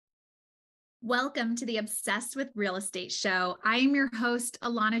Welcome to the Obsessed with Real Estate show. I am your host,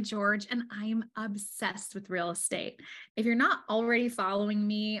 Alana George, and I am obsessed with real estate. If you're not already following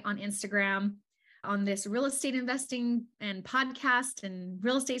me on Instagram on this real estate investing and podcast and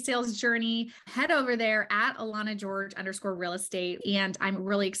real estate sales journey, head over there at Alana George _real estate. And I'm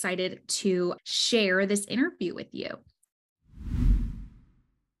really excited to share this interview with you.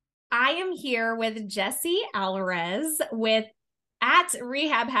 I am here with Jessie Alvarez at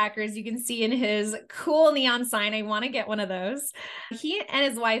Rehab Hackers. You can see in his cool neon sign. I want to get one of those. He and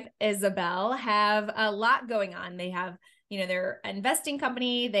his wife, Isabel, have a lot going on. They have, their investing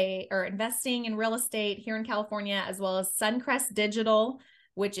company. They are investing in real estate here in California, as well as Suncrest Digital,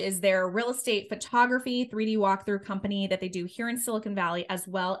 which is their real estate photography 3D walkthrough company that they do here in Silicon Valley, as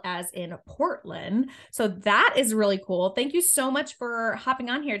well as in Portland. So that is really cool. Thank you so much for hopping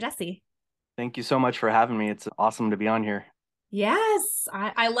on here, Jessie. Thank you so much for having me. It's awesome to be on here. Yes,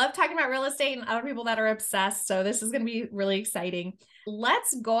 I love talking about real estate and other people that are obsessed. So this is going to be really exciting.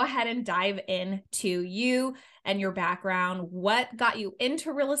 Let's go ahead and dive into you and your background. What got you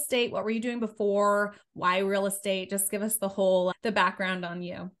into real estate? What were you doing before? Why real estate? Just give us the background on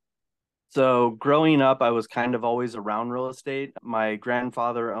you. So growing up, I was kind of always around real estate. My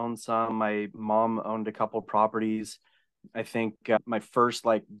grandfather owned some. My mom owned a couple properties. I think my first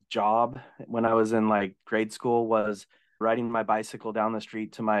job when I was in grade school was riding my bicycle down the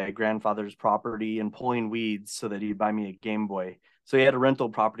street to my grandfather's property and pulling weeds so that he'd buy me a Game Boy. So he had a rental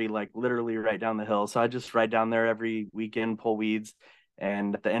property literally right down the hill. So I just ride down there every weekend, pull weeds.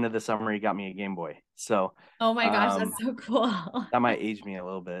 And at the end of the summer, he got me a Game Boy. So, oh my gosh, that's so cool. That might age me a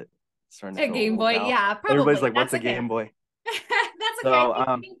little bit. A Game Boy, now. Yeah, probably. Everybody's like, "What's a Game Boy?" That's okay.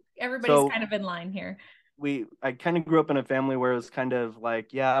 I think everybody's kind of in line here. I kind of grew up in a family where it was kind of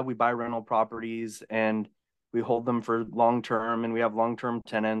we buy rental properties and we hold them for long term, and we have long term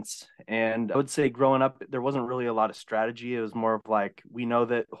tenants. And I would say growing up, there wasn't really a lot of strategy. It was more of we know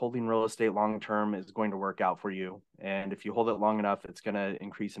that holding real estate long term is going to work out for you. And if you hold it long enough, it's going to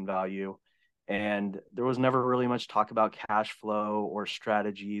increase in value. And there was never really much talk about cash flow or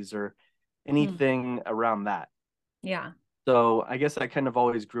strategies or anything around that. Yeah. So I guess I kind of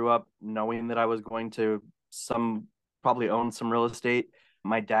always grew up knowing that I was going to probably own some real estate.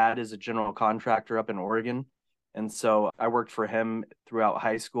 My dad is a general contractor up in Oregon. And so I worked for him throughout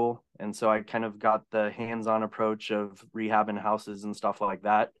high school. And so I kind of got the hands-on approach of rehabbing houses and stuff like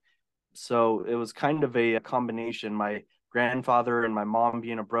that. So it was kind of a combination. My grandfather and my mom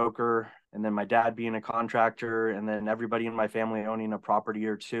being a broker, and then my dad being a contractor, and then everybody in my family owning a property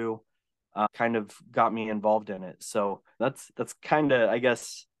or two, kind of got me involved in it. So that's kind of, I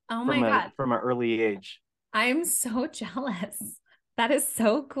guess, from an early age. I'm so jealous. That is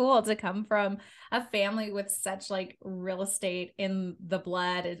so cool to come from a family with such real estate in the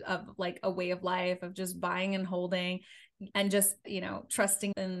blood of a way of life of just buying and holding and just,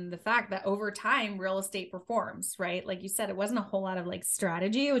 trusting in the fact that over time real estate performs, right? Like you said, it wasn't a whole lot of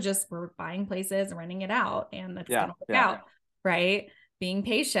strategy. It was just we're buying places and renting it out and that's going to work out, right? Being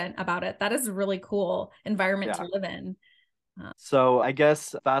patient about it. That is a really cool environment to live in. So I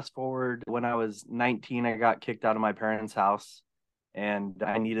guess fast forward, when I was 19, I got kicked out of my parents' house and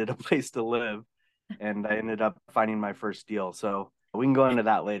I needed a place to live, and I ended up finding my first deal. So we can go into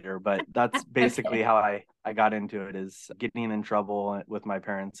that later, but that's basically how I got into it, is getting in trouble with my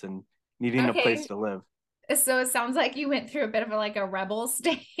parents and needing a place to live. So it sounds like you went through a bit of a rebel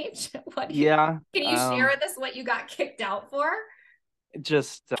stage. Can you share with us what you got kicked out for?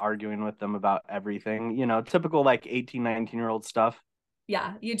 Just arguing with them about everything, typical 18, 19-year-old stuff.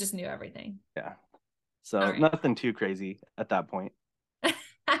 Yeah, you just knew everything. Yeah. So nothing too crazy at that point.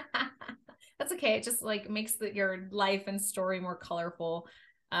 That's okay. It just makes your life and story more colorful,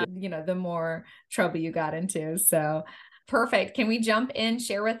 the more trouble you got into. So perfect. Can we jump in,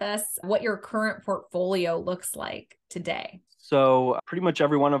 share with us what your current portfolio looks like today? So pretty much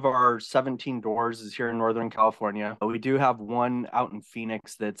every one of our 17 doors is here in Northern California. We do have one out in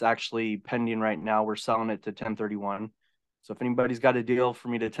Phoenix that's actually pending right now. We're selling it to 1031. So if anybody's got a deal for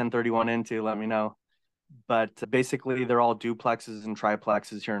me to 1031 into, let me know. But basically, they're all duplexes and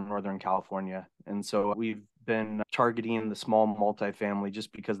triplexes here in Northern California. And so we've been targeting the small multifamily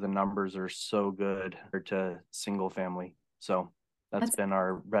just because the numbers are so good compared to single family. So that's been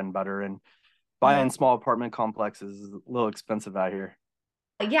our bread and butter. And buying small apartment complexes is a little expensive out here.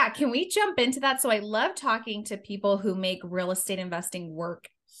 Yeah. Can we jump into that? So I love talking to people who make real estate investing work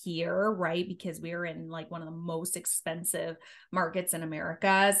here, right? Because we're in one of the most expensive markets in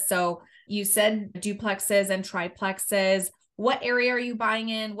America. So you said duplexes and triplexes. What area are you buying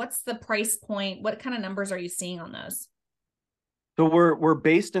in? What's the price point? What kind of numbers are you seeing on those? So we're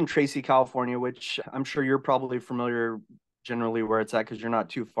based in Tracy, California, which I'm sure you're probably familiar generally where it's at because you're not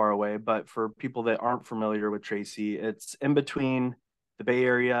too far away. But for people that aren't familiar with Tracy, it's in between the Bay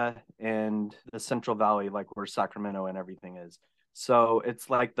Area and the Central Valley, like where Sacramento and everything is. So it's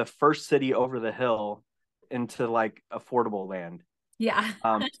like the first city over the hill into like affordable land. Yeah.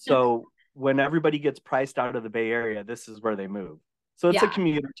 So when everybody gets priced out of the Bay Area, this is where they move. So it's a Yeah.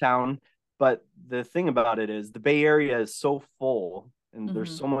 commuter town, but the thing about it is the Bay Area is so full and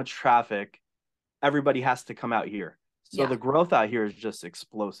there's Hmm. so much traffic, everybody has to come out here. So Yeah. the growth out here is just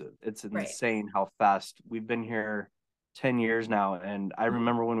explosive. It's Right. insane how fast we've been here 10 years now. And I Mhm.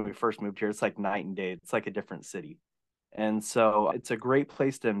 remember when we first moved here, it's like night and day. It's like a different city. And so it's a great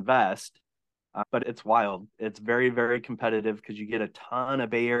place to invest, but it's wild. It's very, very competitive because you get a ton of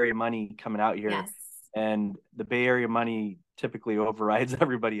Bay Area money coming out here, Yes. and the Bay Area money typically overrides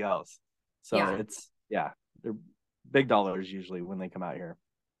everybody else. So Yeah. yeah, they're big dollars usually when they come out here.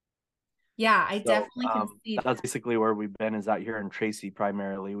 Yeah. I So definitely can see that's that. basically where we've been is out here in Tracy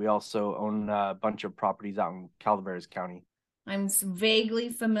primarily. We also own a bunch of properties out in Alvarez County. I'm vaguely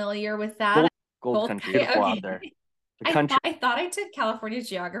familiar with that. Gold, gold Gold. country, beautiful out Okay. there. The country. I thought I took California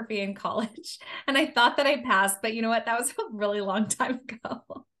geography in college and I thought that I passed, but you know what? That was a really long time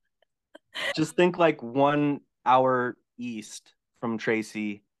ago. Just think like 1 hour east from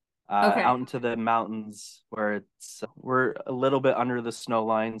Tracy, Okay. out into the mountains where we're a little bit under the snow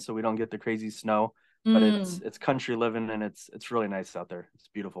line, so we don't get the crazy snow. But Mm. it's country living and it's really nice out there. It's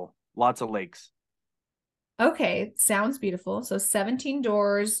beautiful. Lots of lakes. Okay. Sounds beautiful. So 17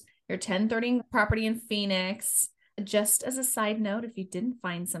 doors, your 1030 property in Phoenix. Just as a side note, if you didn't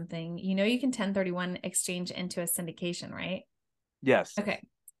find something, you know you can 1031 exchange into a syndication, right? Yes. Okay.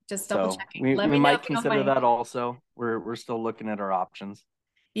 Just double So checking. we Let we me know might if you don't consider find that anything. also. We're still looking at our options.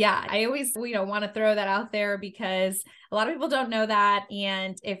 Yeah, I always, want to throw that out there because a lot of people don't know that.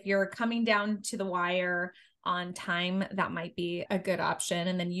 And if you're coming down to the wire on time, that might be a good option.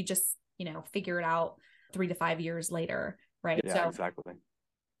 And then you just, figure it out 3 to 5 years later, right? Yeah, So exactly.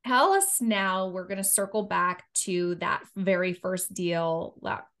 tell us now, we're going to circle back to that very first deal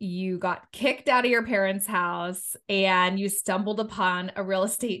that you got kicked out of your parents' house and you stumbled upon a real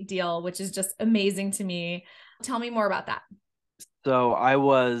estate deal, which is just amazing to me. Tell me more about that. So I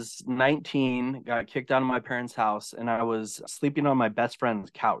was 19, got kicked out of my parents' house, and I was sleeping on my best friend's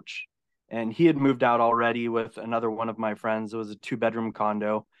couch. And he had moved out already with another one of my friends. It was a 2 bedroom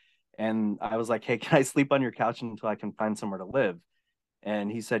condo. And I was like, hey, can I sleep on your couch until I can find somewhere to live?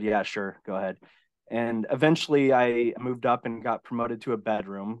 And he said, yeah, sure, go ahead. And eventually I moved up and got promoted to a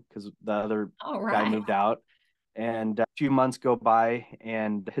bedroom because the other All guy right. moved out. And a few months go by,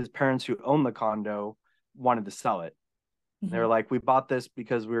 and his parents, who owned the condo, wanted to sell it. And they were Mhm. like, we bought this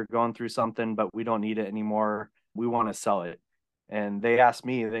because we were going through something, but we don't need it anymore. We want to sell it. And they asked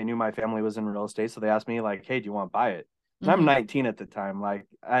me, they knew my family was in real estate. So they asked me, like, hey, do you want to buy it? And I'm Mhm. 19 at the time. Like,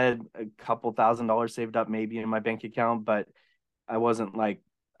 I had a couple $1,000s saved up maybe in my bank account, but I wasn't like,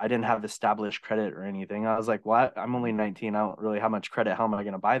 I didn't have established credit or anything. I was like, what? I'm only 19. I don't really have much credit. How am I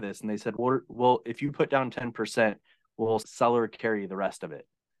going to buy this? And they said, well, if you put down 10%, we'll sell or carry the rest of it.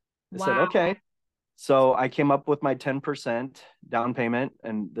 I said, Wow. okay. So I came up with my 10% down payment,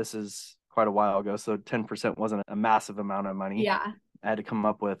 and this is quite a while ago. So 10% wasn't a massive amount of money. Yeah. I had to come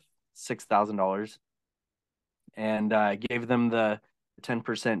up with $6,000, and I gave them the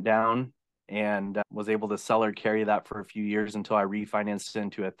 10% down and was able to sell or carry that for a few years until I refinanced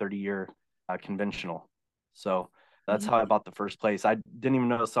into a 30-year conventional. So that's how I bought the first place. I didn't even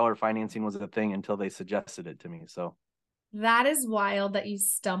know seller financing was a thing until they suggested it to me. So That is wild that you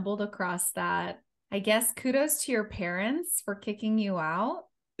stumbled across that. I guess kudos to your parents for kicking you out.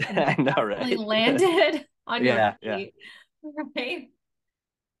 You I know, definitely right? landed on your Yeah, yeah. feet, right?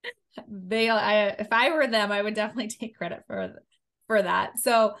 If I were them, I would definitely take credit for that.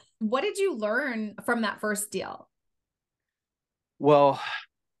 So, what did you learn from that first deal? Well,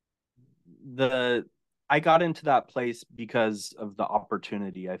 the I got into that place because of the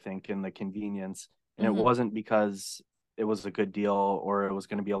opportunity, I think, and the convenience. And it Hmm. wasn't because it was a good deal or it was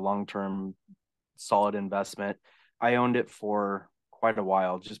going to be a long-term solid investment. I owned it for quite a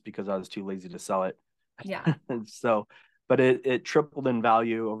while just because I was too lazy to sell it. Yeah. So, but it tripled in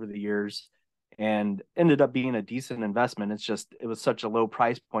value over the years and ended up being a decent investment. It's just it was such a low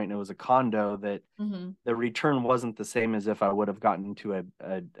price point and it was a condo that Hmm. the return wasn't the same as if I would have gotten into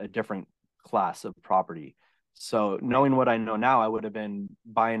a different class of property. So knowing what I know now, I would have been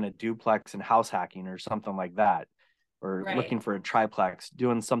buying a duplex and house hacking or something like that, or Right. looking for a triplex,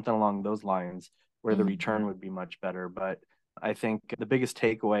 doing something along those lines where the Hmm. return would be much better. But I think the biggest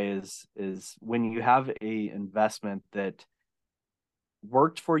takeaway is when you have a investment that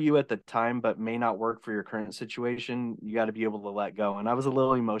worked for you at the time, but may not work for your current situation, you got to be able to let go. And I was a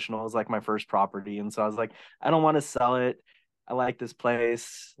little emotional. It was like my first property. And so I was like, I don't want to sell it. I like this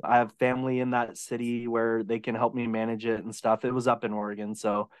place. I have family in that city where they can help me manage it and stuff. It was up in Oregon.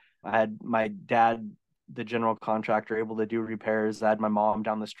 So I had my dad, the general contractor, able to do repairs. I had my mom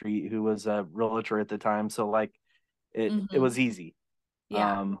down the street who was a realtor at the time. So like it was easy.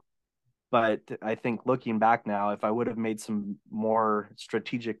 Yeah. But I think looking back now, if I would have made some more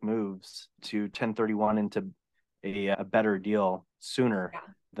strategic moves to 1031 into a better deal sooner, Yeah.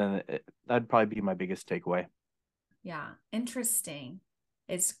 then that'd probably be my biggest takeaway. Yeah. Interesting.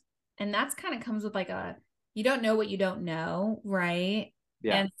 It's, and that's kind of comes with like you don't know what you don't know, right?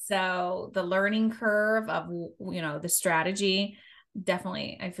 Yeah. And so the learning curve of, the strategy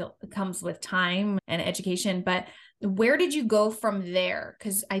definitely, I feel, comes with time and education. But where did you go from there?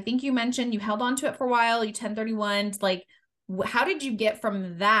 Because I think you mentioned you held on to it for a while, you 1031, like, how did you get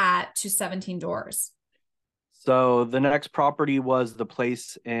from that to 17 doors? So the next property was the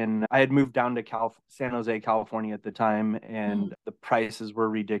place I had moved down to San Jose, California at the time, and the prices were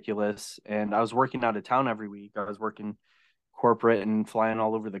ridiculous. And I was working out of town every week. I was working corporate and flying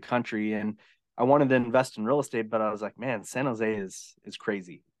all over the country. And I wanted to invest in real estate, but I was like, man, San Jose is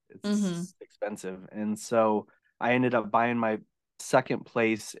crazy. It's expensive. And so I ended up buying my second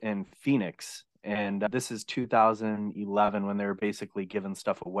place in Phoenix. And this is 2011 when they were basically giving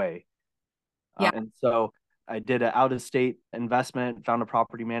stuff away. Yeah. And so I did an out of state investment, found a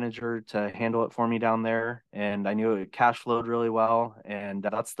property manager to handle it for me down there. And I knew it cash flowed really well. And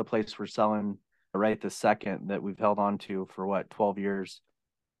that's the place we're selling right this second that we've held on to for 12 years.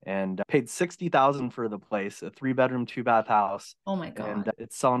 And paid 60,000 for the place, a 3-bedroom, 2-bath house. Oh my God. And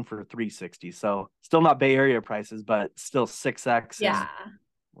it's selling for 360. So still not Bay Area prices, but still 6x. Yeah.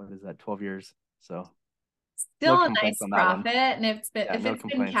 What is that? 12 years. So Still no a complaints nice on that one. profit. And Yeah, if no it's been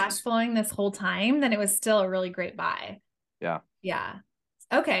complaints. cash flowing this whole time, then it was still a really great buy. Yeah. Yeah.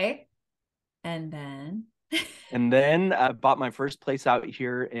 Okay. And then And then I bought my first place out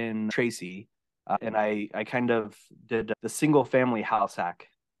here in Tracy. And I kind of did the single family house hack.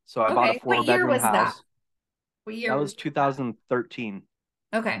 So I bought a okay. What year 4-bedroom was that? house. What That year was was that? 2013.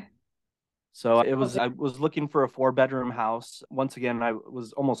 Okay. So Okay. I was looking for a 4-bedroom house. Once again, I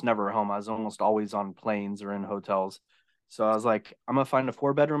was almost never home. I was almost always on planes or in hotels. So I was like, I'm gonna find a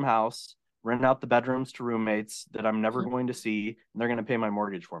 4-bedroom house, rent out the bedrooms to roommates that I'm never going to see, and they're gonna pay my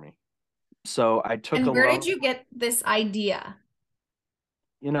mortgage for me. So I took a And where did loan, you get this idea?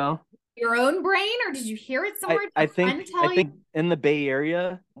 you know, Your own brain, or did you hear it somewhere? Did a friend I tell you? think in the Bay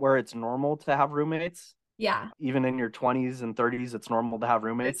Area where it's normal to have roommates, Yeah, even in your 20s and 30s, it's normal to have it's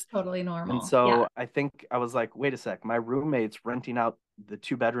roommates. totally And normal. Yeah. so I think I was like, wait a sec, my roommate's renting out the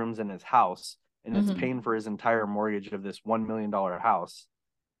 2 bedrooms in his house and it's paying for his entire mortgage of this $1 million house.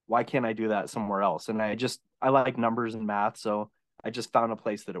 Why can't I do that somewhere else? And I like numbers and math. So I just found a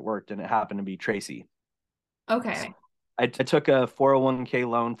place that it worked and it happened to be Tracy. So Okay. I took a 401k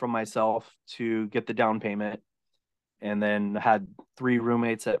loan from myself to get the down payment and then had 3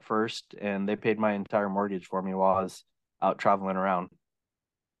 roommates at first and they paid my entire mortgage for me while I was out traveling around.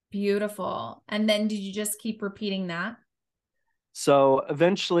 Beautiful. And then did you just keep repeating that? So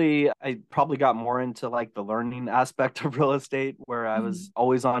eventually I probably got more into like the learning aspect of real estate where I was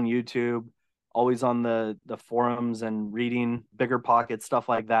always on YouTube, always on the forums and reading Bigger Pockets, stuff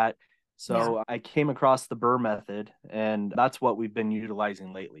like that. Yeah. So I came across the Burr method and that's what we've been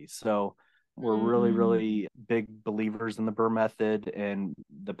utilizing lately. So we're really, Mm. really big believers in the Burr method and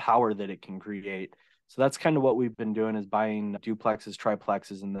the power that it can create. So that's kind of what we've been doing is buying duplexes,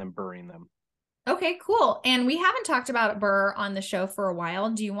 triplexes, and then burring them. Okay, cool. And we haven't talked about Burr on the show for a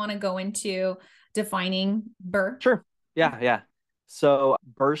while. Do you want to go into defining Burr? Sure. Yeah, yeah. So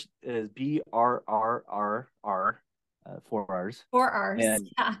burst is BRRRR, 4 R's. 4 R's.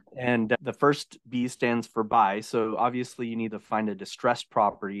 And Yeah. the first B stands for buy. So obviously you need to find a distressed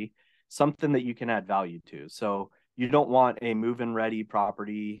property, something that you can add value to. So you don't want a move-in ready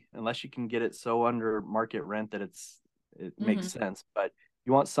property unless you can get it so under market rent that it makes sense. But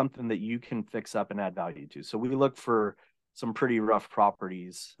you want something that you can fix up and add value to. So we look for some pretty rough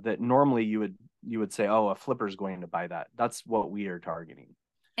properties that normally you would say, oh, a flipper's going to buy that. That's what we are targeting.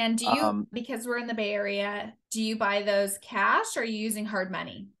 And do you, because we're in the Bay Area, do you buy those cash or are you using hard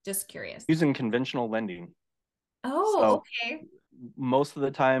money? Just curious. Using conventional lending. Oh, So okay. most of the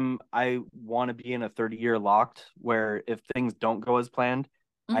time I want to be in a 30-year locked where if things don't go as planned,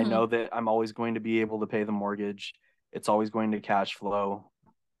 I know that I'm always going to be able to pay the mortgage. It's always going to cash flow.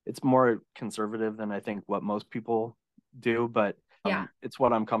 It's more conservative than I think what most people do, but Yeah. it's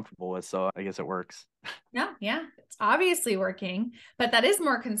what I'm comfortable with. So I guess it works. No, yeah. It's obviously working, but that is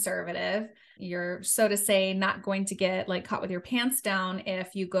more conservative. You're, so to say, not going to get like caught with your pants down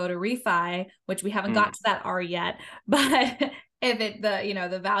if you go to refi, which we haven't got to that R yet, but if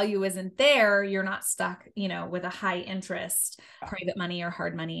the value isn't there, you're not stuck, with a high interest private money or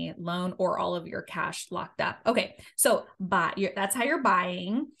hard money loan or all of your cash locked up. Okay. So that's how you're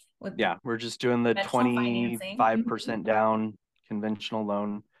buying. We're just doing the 25% down conventional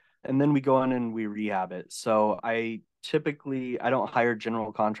loan. And then we go in and we rehab it. So I don't hire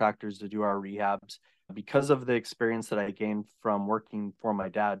general contractors to do our rehabs because of the experience that I gained from working for my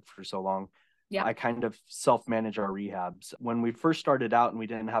dad for so long. Yeah. I kind of self-manage our rehabs. When we first started out and we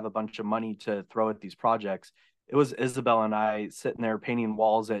didn't have a bunch of money to throw at these projects, it was Isabel and I sitting there painting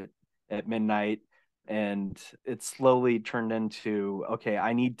walls at midnight. And it slowly turned into, okay,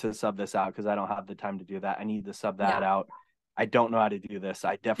 I need to sub this out because I don't have the time to do that. I need to sub that out. I don't know how to do this.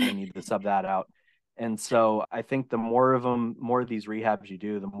 I definitely need to sub that out. And so I think the more of these rehabs you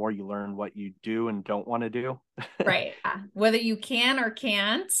do, the more you learn what you do and don't want to do. Right. Whether you can or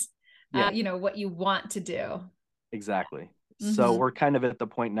can't, what you want to do. Exactly. Mm-hmm. So we're kind of at the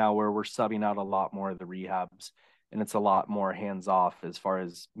point now where we're subbing out a lot more of the rehabs, and it's a lot more hands off as far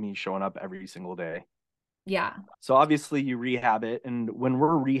as me showing up every single day. Yeah. So obviously you rehab it. And when we're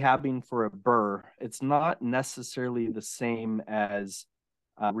rehabbing for a burr, it's not necessarily the same as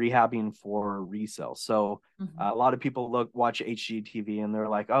rehabbing for resale. So a lot of people watch HGTV and they're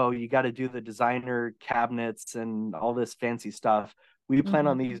like, oh, you got to do the designer cabinets and all this fancy stuff. We plan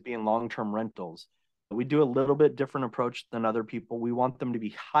on these being long-term rentals. We do a little bit different approach than other people. We want them to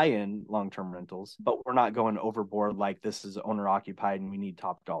be high-end long-term rentals, but we're not going overboard like this is owner-occupied and we need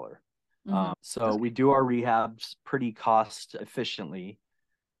top dollar. So we do our rehabs pretty cost efficiently,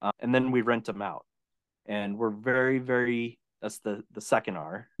 and then we rent them out. And we're very, very, that's the second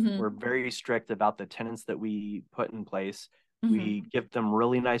R. We're very strict about the tenants that we put in place. We give them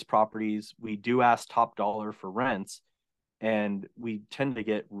really nice properties. We do ask top dollar for rents, and we tend to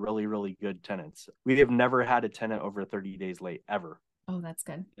get really, really good tenants. We have never had a tenant over 30 days late, ever. Oh, that's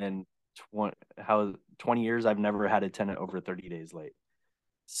good. And 20 years, I've never had a tenant over 30 days late.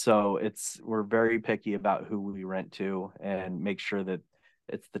 So we're very picky about who we rent to and make sure that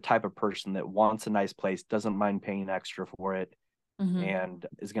it's the type of person that wants a nice place, doesn't mind paying extra for it, and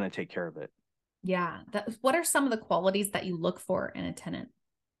is going to take care of it. Yeah. What are some of the qualities that you look for in a tenant?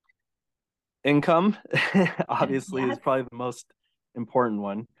 Income, obviously, is probably the most important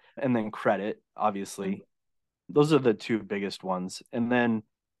one. And then credit, obviously. Those are the two biggest ones. And then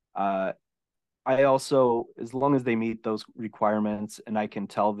I also, as long as they meet those requirements and I can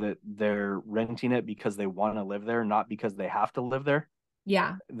tell that they're renting it because they want to live there, not because they have to live there.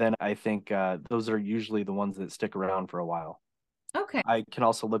 Yeah. Then I think those are usually the ones that stick around for a while. Okay. I can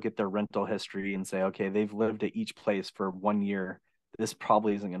also look at their rental history and say, okay, they've lived at each place for 1 year. This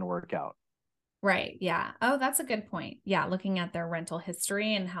probably isn't going to work out. Right. Yeah. Oh, that's a good point. Yeah. Looking at their rental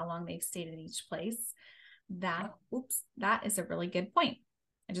history and how long they've stayed at each place. That is a really good point.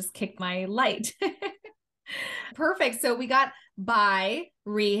 I just kicked my light. Perfect. So we got buy,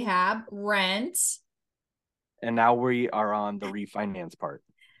 rehab, rent. And now we are on the refinance part.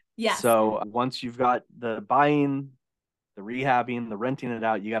 Yes. So once you've got the buying, the rehabbing, the renting it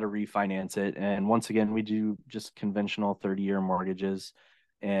out, you got to refinance it. And once again, we do just conventional 30-year mortgages.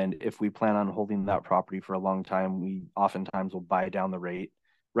 And if we plan on holding that property for a long time, we oftentimes will buy down the rate.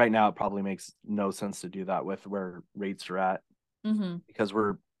 Right now, it probably makes no sense to do that with where rates are at, because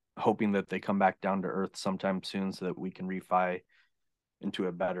we're hoping that they come back down to earth sometime soon so that we can refi into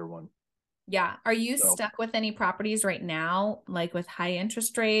a better one. Yeah. Are you stuck with any properties right now, like with high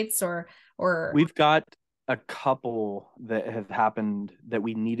interest rates or? We've got a couple that have happened that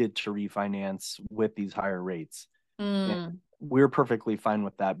we needed to refinance with these higher rates. And we're perfectly fine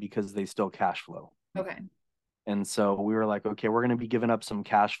with that because they still cash flow. Okay. And so we were like, okay, we're going to be giving up some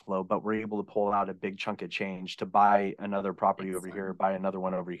cash flow, but we're able to pull out a big chunk of change to buy another property over here, buy another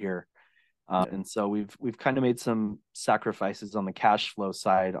one over here. And so we've kind of made some sacrifices on the cash flow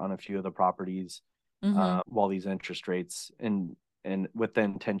side on a few of the properties while these interest rates and with the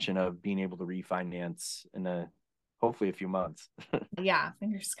intention of being able to refinance in hopefully a few months. Yeah,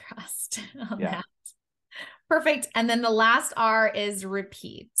 fingers crossed on that. Perfect. And then the last R is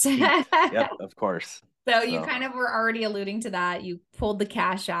repeat. Yep, of course. So you kind of were already alluding to that. You pulled the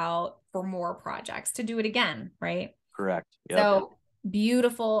cash out for more projects to do it again, right? Correct. Yep. So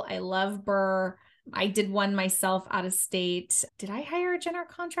beautiful. I love Burr. I did one myself out of state. Did I hire a general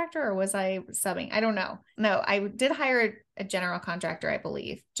contractor or was I subbing? I don't know. No, I did hire a general contractor, I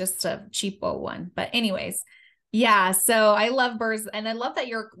believe, just a cheapo one. But anyways, Yeah. So I love birds and I love that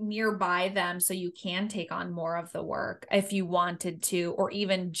you're nearby them so you can take on more of the work if you wanted to, or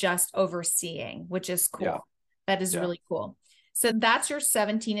even just overseeing, which is Yeah. cool. That is Yeah. really cool. So that's your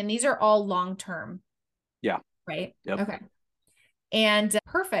 17, and these are all long term, Yeah. right? Yep. Okay. And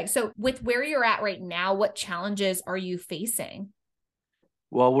perfect. So with where you're at right now, what challenges are you facing?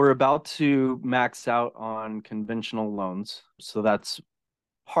 Well, we're about to max out on conventional loans. So that's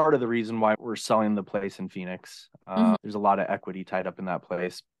part of the reason why we're selling the place in Phoenix. Mhm. There's a lot of equity tied up in that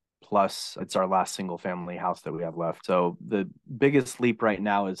place. Plus, it's our last single family house that we have left. So the biggest leap right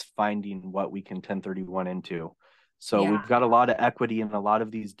now is finding what we can 1031 into. So we've Yeah. got a lot of equity in a lot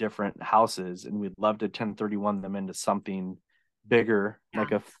of these different houses, and we'd love to 1031 them into something bigger, Yeah.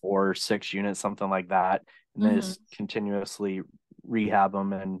 like a 4 or 6 unit, something like that, and then Mhm. just continuously rehab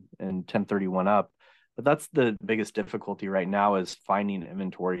them and 1031 up. But that's the biggest difficulty right now is finding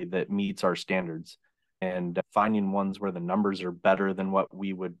inventory that meets our standards and finding ones where the numbers are better than what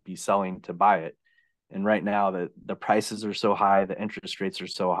we would be selling to buy it. And right now the prices are so high, the interest rates are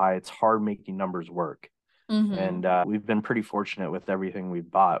so high, it's hard making numbers work. Mhm. And we've been pretty fortunate with everything we've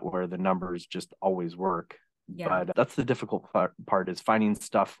bought where the numbers just always work. Yeah. But that's the difficult part is finding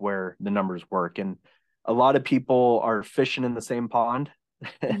stuff where the numbers work. And a lot of people are fishing in the same pond.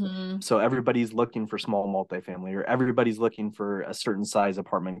 Mhm. So everybody's looking for small multifamily or everybody's looking for a certain size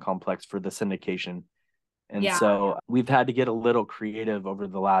apartment complex for the syndication. And Yeah. so we've had to get a little creative over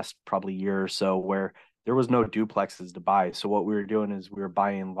the last probably year or so where there was no duplexes to buy. So what we were doing is we were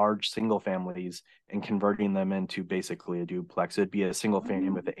buying large single families and converting them into basically a duplex. It'd be a single family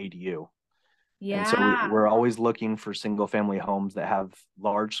with an ADU. And so Yeah. we're always looking for single family homes that have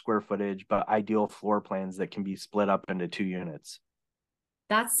large square footage, but ideal floor plans that can be split up into 2 units.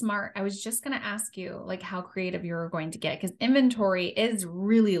 That's smart. I was just going to ask you like how creative you were going to get because inventory is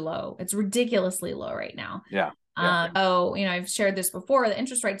really low. It's ridiculously low right now. Yeah. Yeah. I've shared this before. The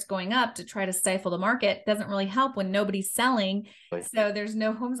interest rates going up to try to stifle the market doesn't really help when nobody's selling. So there's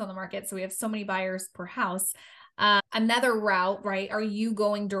no homes on the market. So we have so many buyers per house. Another route, right? Are you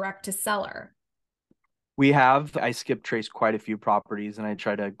going direct to seller? I skip traced quite a few properties and I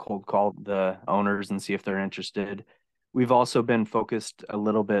try to cold call the owners and see if they're interested. We've also been focused a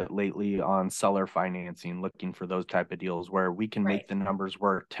little bit lately on seller financing, looking for those type of deals where we can Right. make the numbers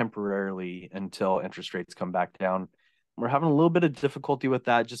work temporarily until interest rates come back down. We're having a little bit of difficulty with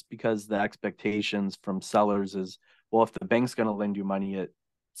that just because the expectations from sellers is, well, if the bank's going to lend you money at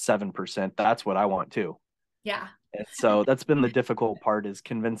 7%, that's what I want too. Yeah. And so that's been the difficult part is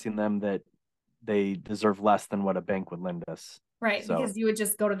convincing them that they deserve less than what a bank would lend us. Right. So Because you would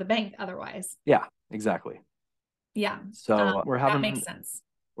just go to the bank otherwise. yeah, exactly. Yeah. So That makes sense.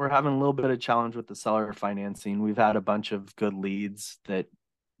 we're having a little bit of challenge with the seller financing. We've had a bunch of good leads that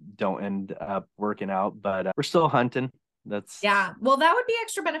don't end up working out, but we're still hunting. That's Yeah. Well, that would be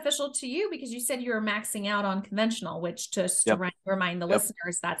extra beneficial to you because you said you were maxing out on conventional, which just to yep, remind the yep,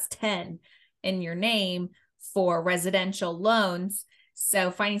 listeners, that's 10 in your name for residential loans.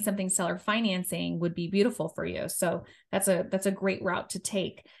 So finding something seller financing would be beautiful for you. So that's a great route to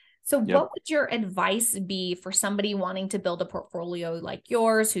take. So yep. what would your advice be for somebody wanting to build a portfolio like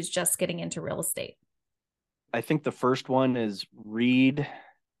yours who's just getting into real estate? I think the first one is read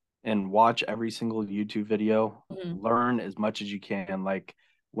and watch every single YouTube video, Mhm. learn as much as you can. Like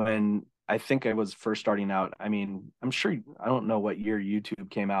when I think I was first starting out, I mean, I'm sure I don't know what year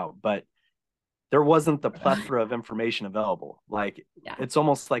YouTube came out, but there wasn't the plethora of information available. Like Yeah. it's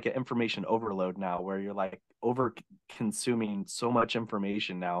almost like an information overload now where you're like over consuming so much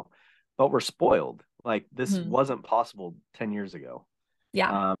information now, but we're spoiled. Like this Mhm. wasn't possible 10 years ago.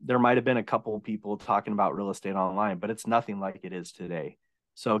 Yeah. There might have been a couple of people talking about real estate online, but it's nothing like it is today.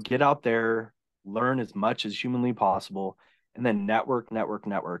 So get out there, learn as much as humanly possible, and then network, network,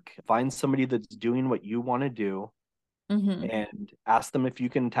 network. Find somebody that's doing what you want to do Mhm. and ask them if you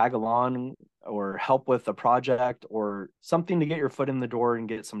can tag along or help with a project or something to get your foot in the door and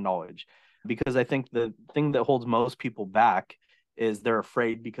get some knowledge. Because I think the thing that holds most people back is they're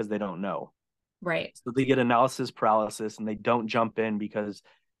afraid because they don't know. Right. So they get analysis paralysis and they don't jump in because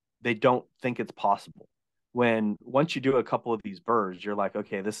they don't think it's possible. When once you do a couple of these burrs, you're like,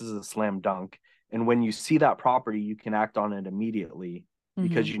 okay, this is a slam dunk. And when you see that property, you can act on it immediately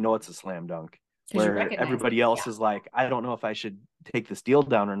because Mhm. you know it's a slam dunk. Because you Where recognize everybody it. else Yeah. is like, I don't know if I should take this deal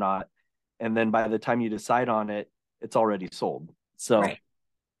down or not. And then by the time you decide on it, it's already sold. So Right.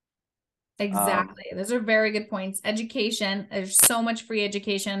 Exactly. Those are very good points. Education, there's so much free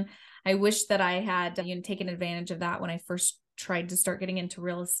education. I wish that I had taken advantage of that when I first tried to start getting into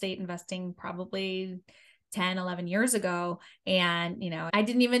real estate investing probably 10, 11 years ago. And, I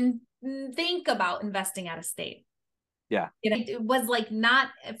didn't even think about investing out of state. Yeah. It was like not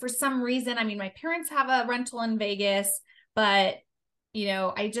for some reason. I mean, my parents have a rental in Vegas, but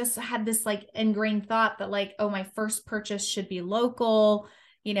I just had this like ingrained thought that like, oh, my first purchase should be local,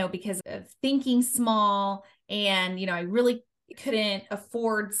 because of thinking small. And, I really couldn't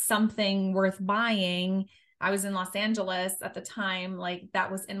afford something worth buying. I was in Los Angeles at the time, like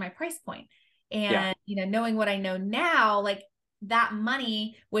that was in my price point. And, knowing what I know now, like that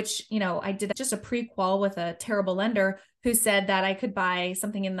money, which, I did just a pre-qual with a terrible lender who said that I could buy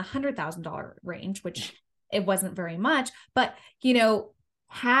something in the $100,000 range, which it wasn't very much. But,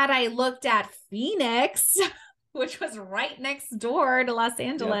 had I looked at Phoenix, which was right next door to Los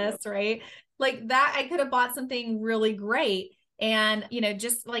Angeles, right? Like that, I could have bought something really great. And,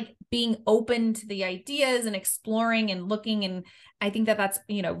 just like being open to the ideas and exploring and looking. And I think that that's,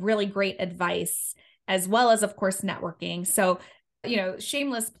 really great advice, as well as, of course, networking. So,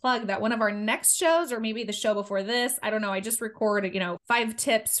 shameless plug that one of our next shows, or maybe the show before this, I don't know, I just recorded, 5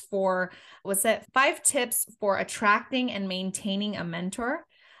 tips for, 5 tips for attracting and maintaining a mentor.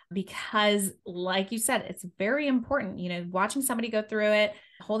 Because like you said, it's very important, watching somebody go through it,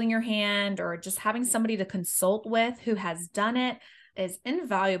 holding your hand, or just having somebody to consult with who has done it is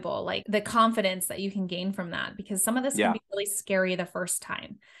invaluable. Like the confidence that you can gain from that, because some of this can be really scary the first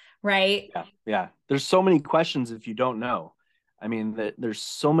time, right? Yeah. There's so many questions if you don't know. I mean, there's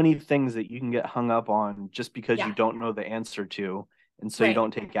so many things that you can get hung up on just because you don't know the answer to. And so you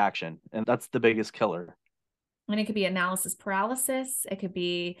don't take action. And that's the biggest killer. And it could be analysis paralysis. It could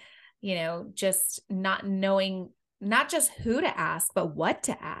be, just not knowing, not just who to ask, but what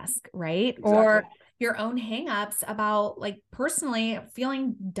to ask, right? Exactly. Or your own hangups about like personally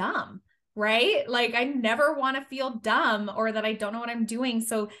feeling dumb, right? Like I never want to feel dumb or that I don't know what I'm doing.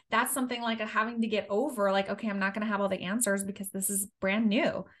 So that's something like having to get over, like, okay, I'm not going to have all the answers because this is brand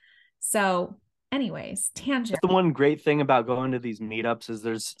new. So anyways, tangent. The one great thing about going to these meetups is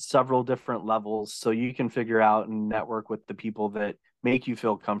there's several different levels, so you can figure out and network with the people that make you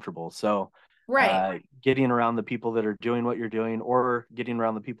feel comfortable. So getting around the people that are doing what you're doing, or getting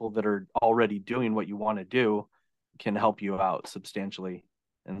around the people that are already doing what you want to do, can help you out substantially.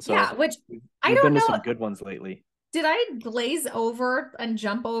 And so which I don't know, been to some good ones lately. Did I glaze over and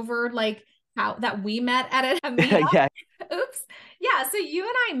jump over like how that we met at a meetup? Oops. Yeah. So you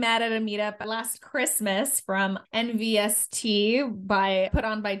and I met at a meetup last Christmas from NVST put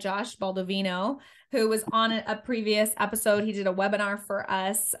on by Josh Baldovino, who was on a previous episode. He did a webinar for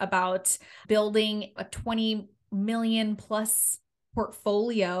us about building a 20 million plus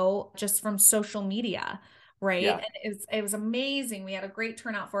portfolio just from social media. Right. Yeah. And it was amazing. We had a great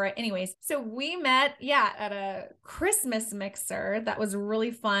turnout for it. Anyways, so we met, at a Christmas mixer that was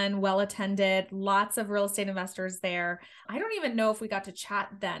really fun, well attended, lots of real estate investors there. I don't even know if we got to chat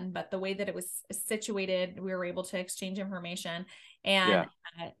then, but the way that it was situated, we were able to exchange information. And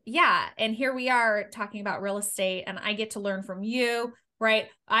and here we are talking about real estate, and I get to learn from you, right?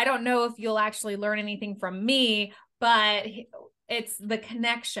 I don't know if you'll actually learn anything from me, but it's the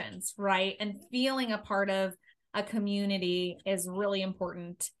connections, right? And feeling a part of a community is really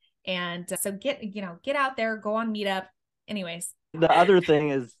important. And so get out there, go on meetup. Anyways. The other thing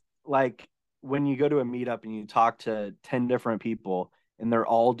is like when you go to a meetup and you talk to 10 different people and they're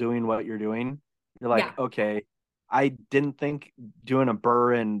all doing what you're doing, you're like, okay, I didn't think doing a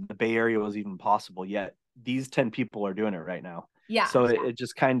burr in the Bay Area was even possible yet. These 10 people are doing it right now. Yeah. So it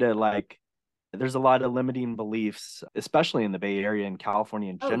just kind of like, there's a lot of limiting beliefs, especially in the Bay Area and California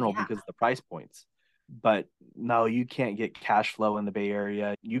in general, because of the price points. But no, you can't get cash flow in the Bay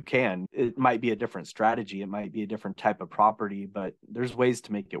Area. You can. It might be a different strategy. It might be a different type of property, but there's ways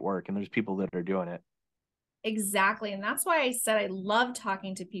to make it work. And there's people that are doing it. Exactly. And that's why I said I love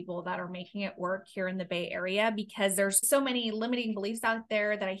talking to people that are making it work here in the Bay Area, because there's so many limiting beliefs out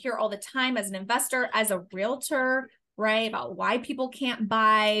there that I hear all the time as an investor, as a realtor, right? About why people can't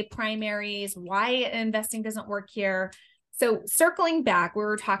buy primaries, why investing doesn't work here. So circling back, we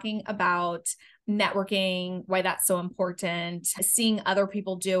were talking about networking, why that's so important, seeing other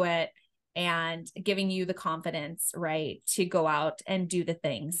people do it and giving you the confidence, right, to go out and do the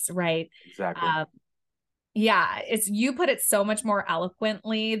things, right? Exactly. You put it so much more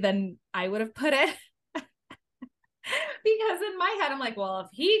eloquently than I would have put it. Because in my head, I'm like, well, if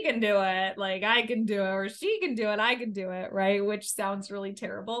he can do it, like I can do it, or she can do it, I can do it, right? Which sounds really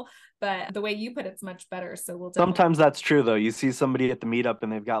terrible, but the way you put it's much better. So we'll sometimes that's true though. You see somebody at the meetup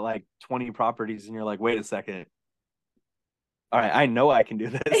and they've got like 20 properties and you're like, wait a second. all right, I know I can do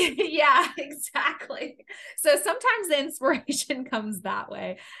this. Yeah, exactly. So sometimes the inspiration comes that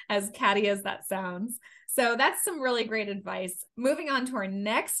way, as catty as that sounds. So that's some really great advice. Moving on to our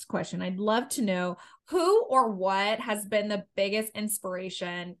next question, I'd love to know who or what has been the biggest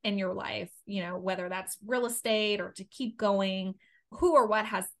inspiration in your life, whether that's real estate or to keep going. Who or what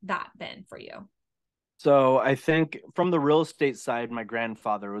has that been for you? So I think from the real estate side, my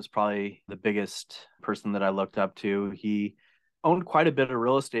grandfather was probably the biggest person that I looked up to. He owned quite a bit of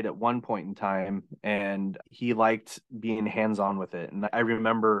real estate at one point in time, and he liked being hands-on with it. And I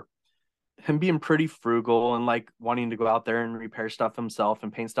remember him being pretty frugal and like wanting to go out there and repair stuff himself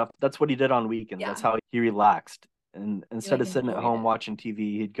and paint stuff. That's what he did on weekends. That's Yeah, how he relaxed. And you instead like of sitting at enjoyed home it. watching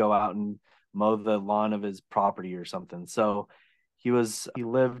TV, he'd go out and mow the lawn of his property or something. So he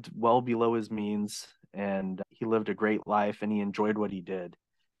lived well below his means, and he lived a great life, and he enjoyed what he did.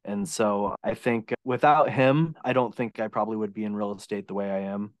 And so I think without him, I don't think I probably would be in real estate the way I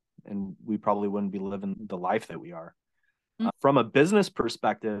am, and we probably wouldn't be living the life that we are. From a business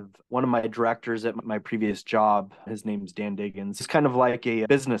perspective, one of my directors at my previous job, his name's Dan Diggins, he's kind of like a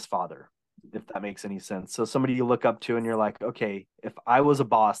business father, if that makes any sense. So somebody you look up to and you're like, okay, if I was a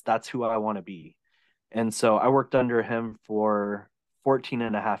boss, that's who I want to be. And so I worked under him for 14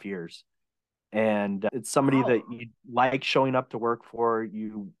 and a half years. And it's somebody Wow. that you like showing up to work for,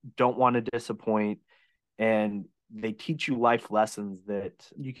 you don't want to disappoint, and they teach you life lessons that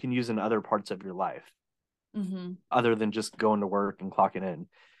you can use in other parts of your life Mm-hmm. other than just going to work and clocking in.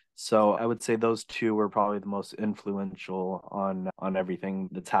 So I would say those two were probably the most influential on everything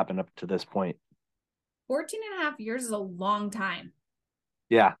that's happened up to this point. 14 and a half years is a long time.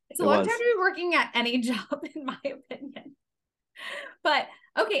 Yeah, It's a it long time was. to be working at any job, in my opinion. But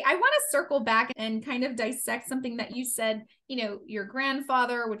okay, I want to circle back and kind of dissect something that you said, your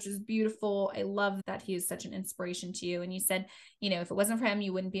grandfather, which is beautiful. I love that he is such an inspiration to you. And you said, if it wasn't for him,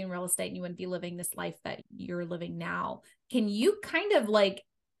 you wouldn't be in real estate and you wouldn't be living this life that you're living now. Can you kind of like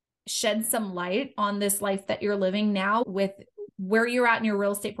shed some light on this life that you're living now with where you're at in your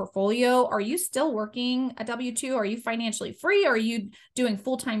real estate portfolio? Are you still working a W-2? Are you financially free? Are you doing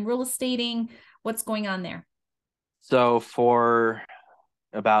full-time real estating? What's going on there? So for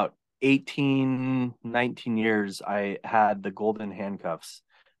about 18, 19 years, I had the golden handcuffs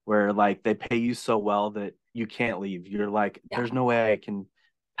where like they pay you so well that you can't leave. You're like, Yeah. there's no way I can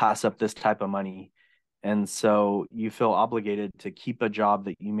pass up this type of money. And so you feel obligated to keep a job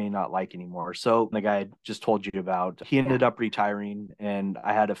that you may not like anymore. So the guy I just told you about, he Yeah. ended up retiring, and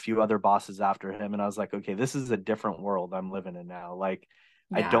I had a few other bosses after him. And I was like, okay, this is a different world I'm living in now. Like,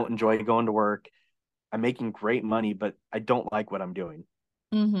 I Yeah. don't enjoy going to work. I'm making great money, but I don't like what I'm doing.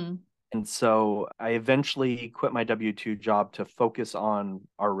 Mm-hmm. And so I eventually quit my W-2 job to focus on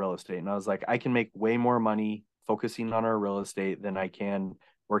our real estate. And I was like, I can make way more money focusing on our real estate than I can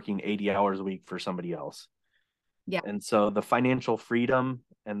working 80 hours a week for somebody else. Yeah. And so the financial freedom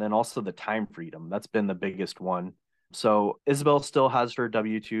and then also the time freedom, that's been the biggest one. So Isabel still has her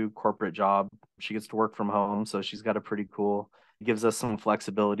W-2 corporate job. She gets to work from home. So she's got a pretty cool, it gives us some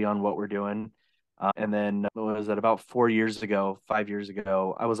flexibility on what we're doing. And then what was it, about 4 years ago, 5 years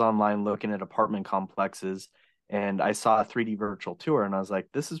ago, I was online looking at apartment complexes, and I saw a 3D virtual tour, and I was like,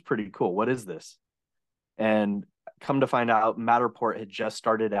 this is pretty cool. What is this? And come to find out, Matterport had just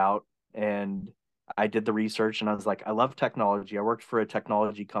started out, and I did the research, and I was like, I love technology. I worked for a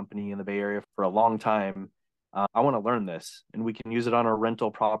technology company in the Bay Area for a long time. I want to learn this, and we can use it on our rental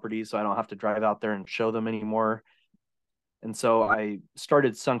properties, so I don't have to drive out there and show them anymore. And so I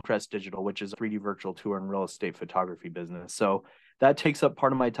started Suncrest Digital, which is a 3D virtual tour and real estate photography business. So that takes up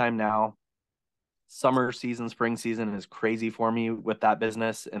part of my time now. Summer season, spring season is crazy for me with that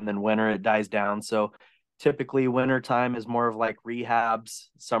business. And then winter, it dies down. So typically winter time is more of like rehabs.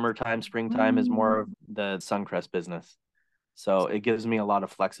 Summertime, springtime is more of the Suncrest business. So it gives me a lot of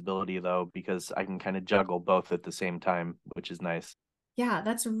flexibility though, because I can kind of juggle both at the same time, which is nice. Yeah,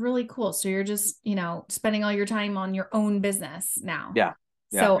 that's really cool. So you're just, spending all your time on your own business now. Yeah.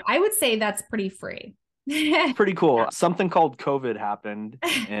 Yeah. So I would say that's pretty free. It's pretty cool. Something called COVID happened,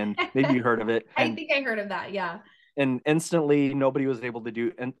 and maybe you heard of it. I think I heard of that. Yeah. And instantly nobody was able to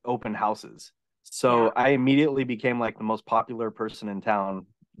do open houses. Yeah. So I immediately became like the most popular person in town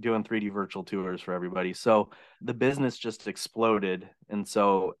doing 3D virtual tours for everybody. So the business just exploded. And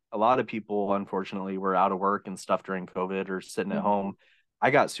so a lot of people, unfortunately, were out of work and stuff during COVID or sitting at home. I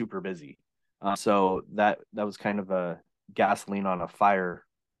got super busy. So that was kind of a gasoline on a fire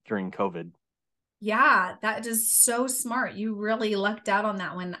during COVID. Yeah, that is so smart. You really lucked out on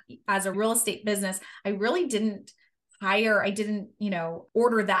that one. As a real estate business, I really didn't I didn't,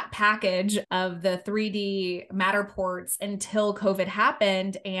 order that package of the 3D Matterports until COVID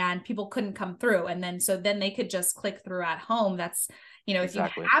happened and people couldn't come through. And then they could just click through at home. That's,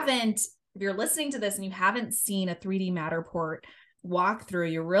 Exactly. if you're listening to this and you haven't seen a 3D Matterport walk through,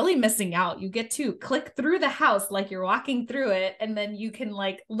 you're really missing out. You get to click through the house like you're walking through it, and then you can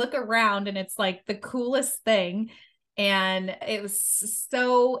like look around, and it's like the coolest thing. And it was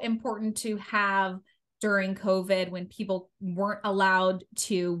so important to have during COVID when people weren't allowed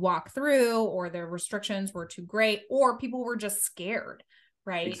to walk through, or the restrictions were too great, or people were just scared,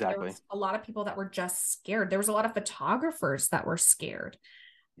 right? Exactly. There was a lot of people that were just scared. There was a lot of photographers that were scared.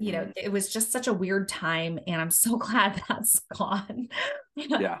 It was just such a weird time, and I'm so glad that's gone.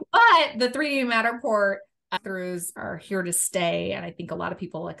 Yeah. But the 3D Matterport throughs are here to stay, and I think a lot of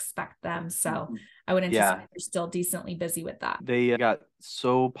people expect them. So I would anticipate they're still decently busy with that. They got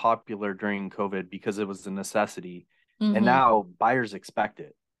so popular during COVID because it was a necessity, and now buyers expect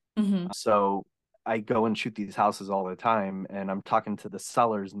it. So I go and shoot these houses all the time, and I'm talking to the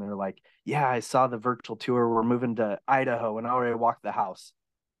sellers, and they're like, yeah, I saw the virtual tour. We're moving to Idaho, and I already walked the house,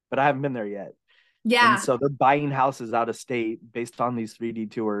 but I haven't been there yet. Yeah. And so they're buying houses out of state based on these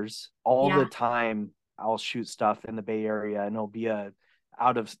 3D tours all the time. I'll shoot stuff in the Bay Area, and it'll be a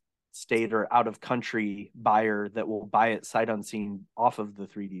out of state or out of country buyer that will buy it sight unseen off of the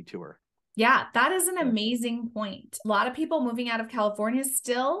 3D tour. Yeah, that is an amazing point. A lot of people moving out of California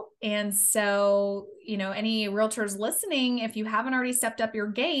still. And so, any realtors listening, if you haven't already stepped up your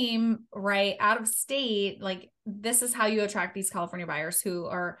game, right, out of state, like this is how you attract these California buyers who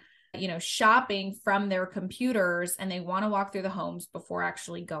are, shopping from their computers, and they want to walk through the homes before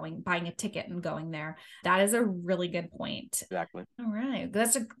actually buying a ticket and going there. That is a really good point. Exactly. All right.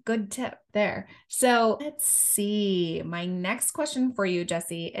 That's a good tip there. So let's see. My next question for you,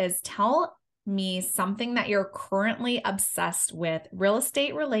 Jessie, is tell me something that you're currently obsessed with, real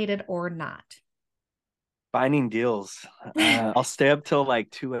estate related or not. Finding deals. I'll stay up till like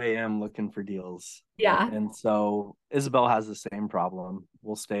 2 a.m. looking for deals. Yeah. And so Isabel has the same problem.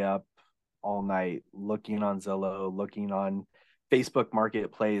 We'll stay up all night looking on Zillow, looking on Facebook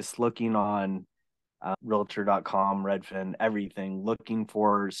Marketplace, looking on realtor.com, Redfin, everything, looking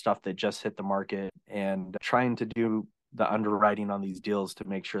for stuff that just hit the market and trying to do the underwriting on these deals to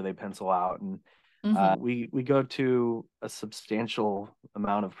make sure they pencil out. And we go to a substantial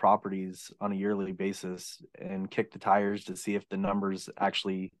amount of properties on a yearly basis and kick the tires to see if the numbers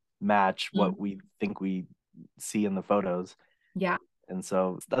actually match what we think we see in the photos. Yeah. And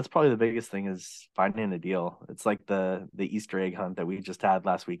so that's probably the biggest thing, is finding a deal. It's like the Easter egg hunt that we just had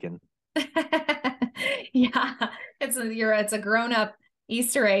last weekend. Yeah, it's a grown-up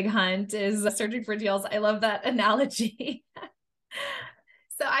Easter egg hunt, is searching for deals. I love that analogy.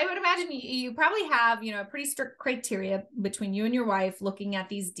 So I would imagine you probably have, a pretty strict criteria between you and your wife looking at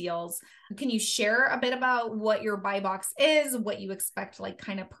these deals. Can you share a bit about what your buy box is, what you expect, like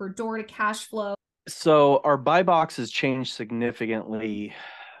kind of per door to cash flow? So our buy box has changed significantly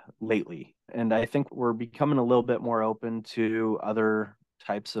lately, and I think we're becoming a little bit more open to other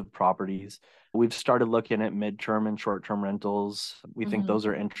types of properties. We've started looking at midterm and short-term rentals. We think those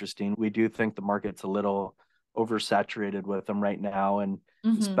are interesting. We do think the market's a little oversaturated with them right now, and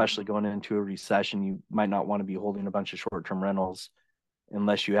especially going into a recession, you might not want to be holding a bunch of short-term rentals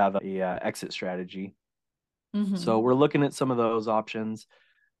unless you have a exit strategy. So we're looking at some of those options.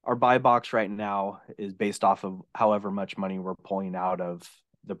 Our buy box right now is based off of however much money we're pulling out of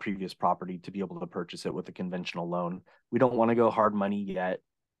the previous property to be able to purchase it with a conventional loan. We don't want to go hard money yet.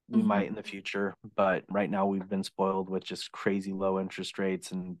 We might in the future, but right now we've been spoiled with just crazy low interest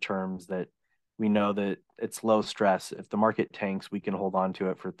rates and terms that we know that it's low stress. If the market tanks, we can hold on to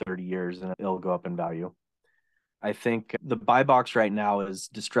it for 30 years and it'll go up in value. I think the buy box right now is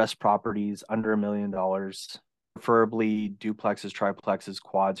distressed properties under $1 million, preferably duplexes, triplexes,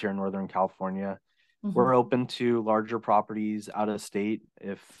 quads here in Northern California. We're open to larger properties out of state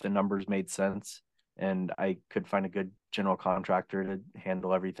if the numbers made sense, and I could find a good general contractor to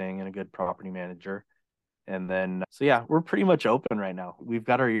handle everything and a good property manager. And then, so yeah, we're pretty much open right now. We've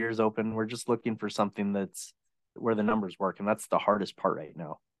got our ears open. We're just looking for something that's where the numbers work, and that's the hardest part right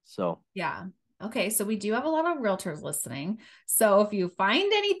now. So yeah. Okay, so we do have a lot of realtors listening. So if you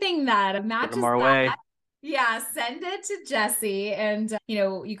find anything that matches our that, way. yeah, send it to Jessie. And,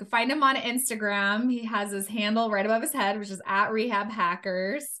 you can find him on Instagram. He has his handle right above his head, which is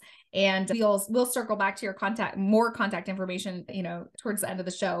 @RehabHackers. And we'll circle back to your more contact information, towards the end of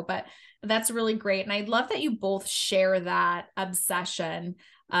the show. But that's really great. And I love that you both share that obsession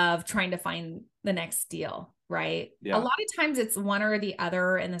of trying to find the next deal, right? Yeah. A lot of times it's one or the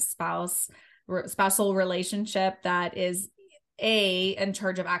other in the spouse spousal relationship that is A, in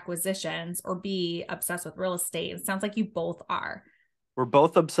charge of acquisitions, or B, obsessed with real estate? It sounds like you both are. We're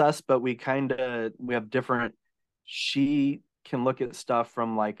both obsessed, but we have different. She can look at stuff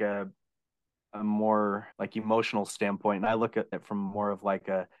from like a more like emotional standpoint, and I look at it from more of like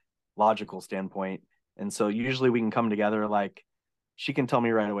a logical standpoint. And so usually we can come together, like she can tell me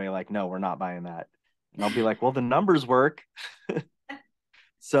right away, like, no, we're not buying that. And I'll be like, well, the numbers work.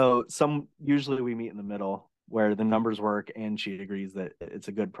 So usually we meet in the middle where the numbers work and she agrees that it's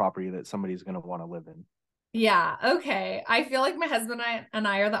a good property that somebody's going to want to live in. Yeah. Okay. I feel like my husband and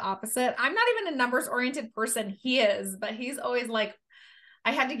I are the opposite. I'm not even a numbers oriented person. He is, but he's always like,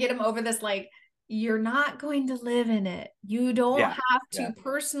 I had to get him over this, like, you're not going to live in it. You don't Yeah. have to Yeah.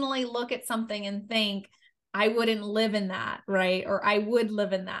 personally look at something and think, I wouldn't live in that, right? Or I would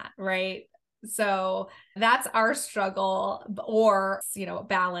live in that, right? So that's our struggle, or,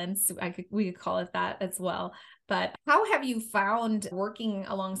 balance. We could call it that as well. But how have you found working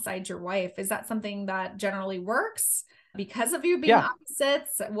alongside your wife? Is that something that generally works because of you being Yeah.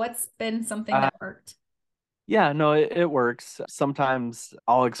 opposites? What's been something that worked? Yeah, no, it works. Sometimes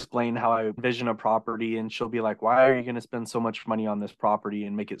I'll explain how I envision a property and she'll be like, why are you going to spend so much money on this property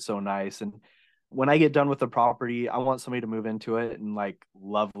and make it so nice? And when I get done with the property, I want somebody to move into it and like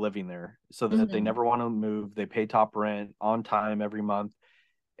love living there so that they Mhm. never want to move. They pay top rent on time every month.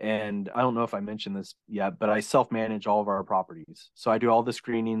 And I don't know if I mentioned this yet, but I self-manage all of our properties. So I do all the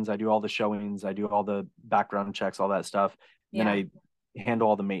screenings, I do all the showings, I do all the background checks, all that stuff. And then Yeah. I handle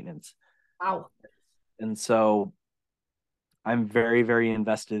all the maintenance. Wow. And so I'm very, very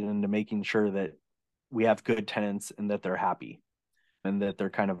invested into making sure that we have good tenants and that they're happy and that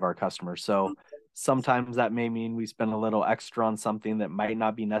they're kind of our customers. So sometimes that may mean we spend a little extra on something that might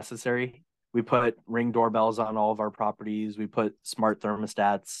not be necessary. We put ring doorbells on all of our properties. We put smart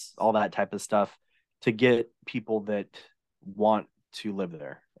thermostats, all that type of stuff to get people that want to live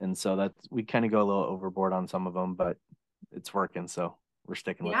there. And so that we kind of go a little overboard on some of them, but it's working. So we're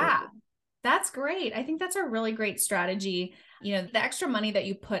sticking with it. Yeah. That's great. I think that's a really great strategy. The extra money that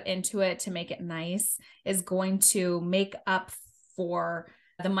you put into it to make it nice is going to make up for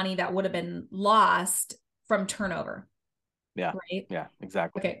the money that would have been lost from turnover. Yeah. Right. Yeah,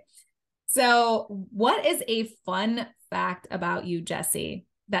 exactly. Okay. So, what is a fun fact about you, Jessie,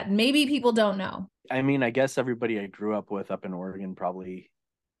 that maybe people don't know? I mean, I guess everybody I grew up with up in Oregon probably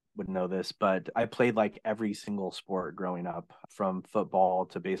would know this, but I played like every single sport growing up, from football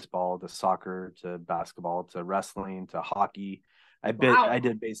to baseball to soccer to basketball to wrestling to hockey. I Wow.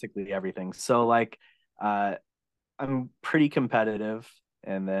 did basically everything. So like I'm pretty competitive,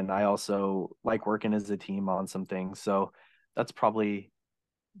 and then I also like working as a team on some things. So that's probably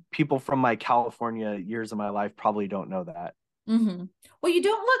people from my California years of my life probably don't know that. Mm-hmm. Well, you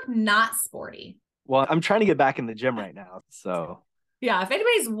don't look not sporty. Well, I'm trying to get back in the gym right now. So Yeah, if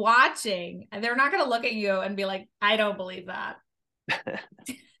anybody's watching, they're not going to look at you and be like, I don't believe that.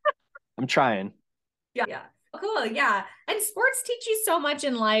 I'm trying. Yeah. Yeah. Cool. Yeah. And sports teach you so much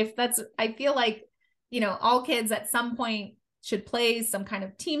in life. I feel like, all kids at some point should play some kind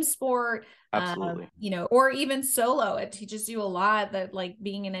of team sport, Absolutely. or even solo. It teaches you a lot, that like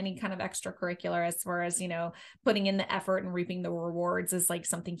being in any kind of extracurricular, as far as, putting in the effort and reaping the rewards, is like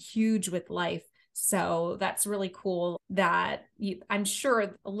something huge with life. So that's really cool that I'm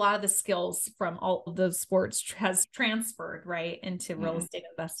sure a lot of the skills from all of those sports has transferred right into real estate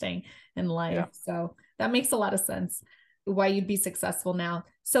investing in life. Yeah. So that makes a lot of sense why you'd be successful now.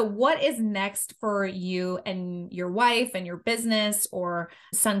 So what is next for you and your wife and your business, or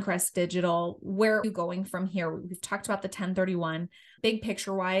Suncrest Digital? Where are you going from here? We've talked about the 1031. Big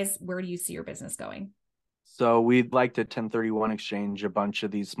picture wise, where do you see your business going? So we'd like to 1031 exchange a bunch of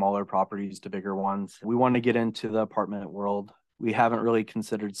these smaller properties to bigger ones. We want to get into the apartment world. We haven't really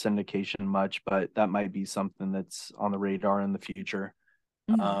considered syndication much, but that might be something that's on the radar in the future.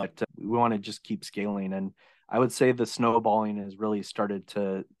 Mhm. We want to just keep scaling. And I would say the snowballing has really started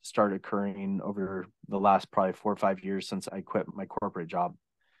occurring over the last probably 4 or 5 years since I quit my corporate job.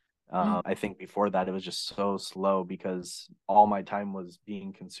 I think before that it was just so slow because all my time was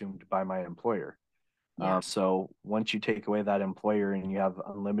being consumed by my employer. Yeah. So once you take away that employer and you have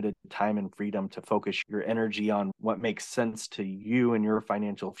unlimited time and freedom to focus your energy on what makes sense to you and your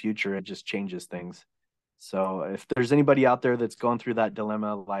financial future, it just changes things. So if there's anybody out there that's going through that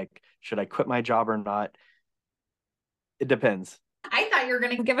dilemma, like, should I quit my job or not? It depends. I thought you were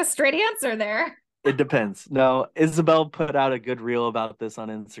going to give a straight answer there. It depends. No, Isabel put out a good reel about this on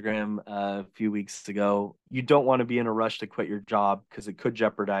Instagram a few weeks ago. You don't want to be in a rush to quit your job because it could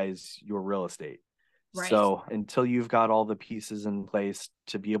jeopardize your real estate. Right. So until you've got all the pieces in place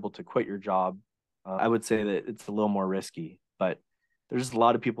to be able to quit your job, I would say that it's a little more risky, but there's a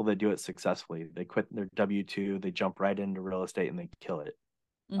lot of people that do it successfully. They quit their W-2, they jump right into real estate and they kill it.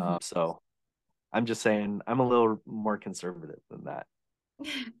 So I'm just saying I'm a little more conservative than that.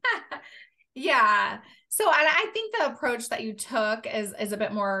 Yeah. So I think the approach that you took is a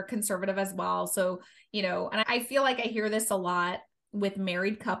bit more conservative as well. So, and I feel like I hear this a lot with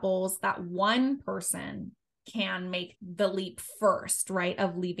married couples, that one person can make the leap first, right?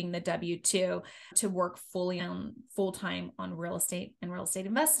 Of leaving the W-2 to work full time on real estate and real estate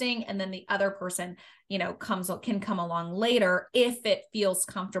investing. And then the other person, can come along later if it feels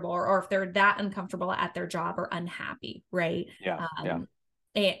comfortable, or if they're that uncomfortable at their job or unhappy, right? Yeah.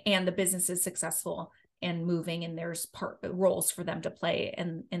 And the business is successful and moving, and there's roles for them to play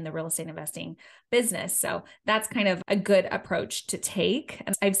in the real estate investing business. So that's kind of a good approach to take.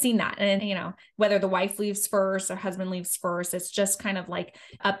 And I've seen that. And, whether the wife leaves first or husband leaves first, it's just kind of like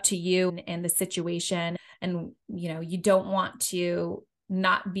up to you and the situation. And, you don't want to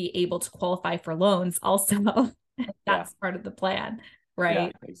not be able to qualify for loans also. That's part of the plan,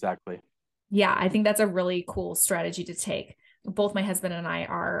 right? Yeah, exactly. Yeah, I think that's a really cool strategy to take. Both my husband and I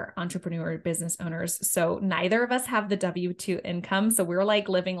are entrepreneur business owners. So neither of us have the W-2 income. So we're like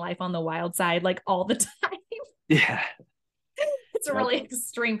living life on the wild side, like all the time. Yeah. It's really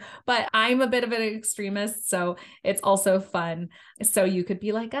extreme, but I'm a bit of an extremist. So it's also fun. So you could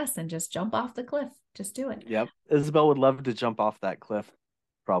be like us and just jump off the cliff. Just do it. Yep. Isabel would love to jump off that cliff,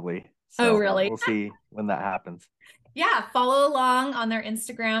 probably. So oh, really? We'll see when that happens. Yeah, follow along on their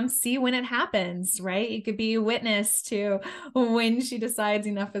Instagram, see when it happens, right? You could be a witness to when she decides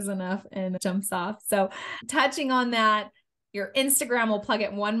enough is enough and jumps off. So touching on that, your Instagram, we'll plug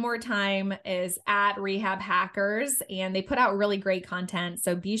it one more time, is at Rehab Hackers, and they put out really great content.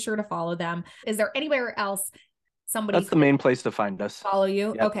 So be sure to follow them. Is there anywhere else somebody That's the main place to find us. Follow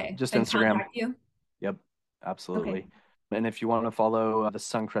you? Yep. Okay. Just and Instagram. Contact you? Yep. Absolutely. Okay. And if you want to follow the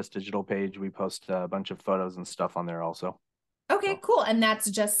Suncrest Digital page, we post a bunch of photos and stuff on there also. Okay, cool. And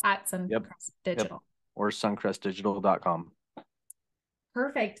that's just at Suncrest Digital. Yep. Or suncrestdigital.com.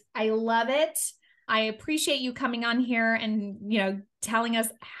 Perfect. I love it. I appreciate you coming on here and, telling us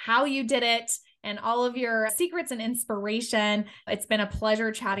how you did it and all of your secrets and inspiration. It's been a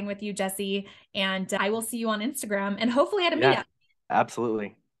pleasure chatting with you, Jessie. And I will see you on Instagram and hopefully at a meetup.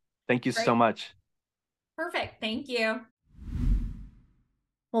 Absolutely. Thank you so much. Perfect. Thank you.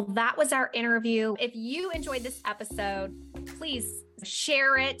 Well, that was our interview. If you enjoyed this episode, please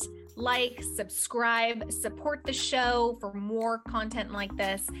share it, like, subscribe, support the show for more content like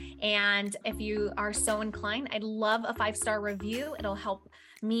this. And if you are so inclined, I'd love a 5-star review. It'll help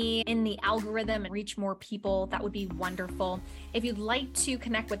me in the algorithm and reach more people. That would be wonderful. If you'd like to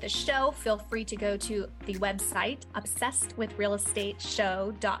connect with the show, feel free to go to the website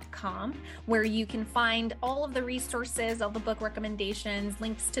obsessedwithrealestateshow.com, where you can find all of the resources, all the book recommendations,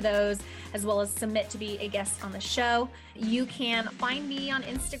 links to those, as well as submit to be a guest on the show. You can find me on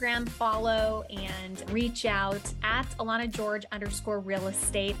Instagram, follow, and reach out at AlanaGeorge_real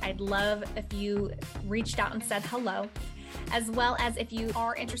estate. I'd love if you reached out and said hello. As well as if you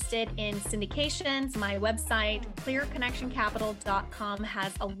are interested in syndications, my website, clearconnectioncapital.com,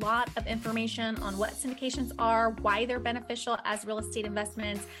 has a lot of information on what syndications are, why they're beneficial as real estate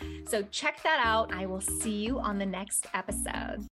investments. So check that out. I will see you on the next episode.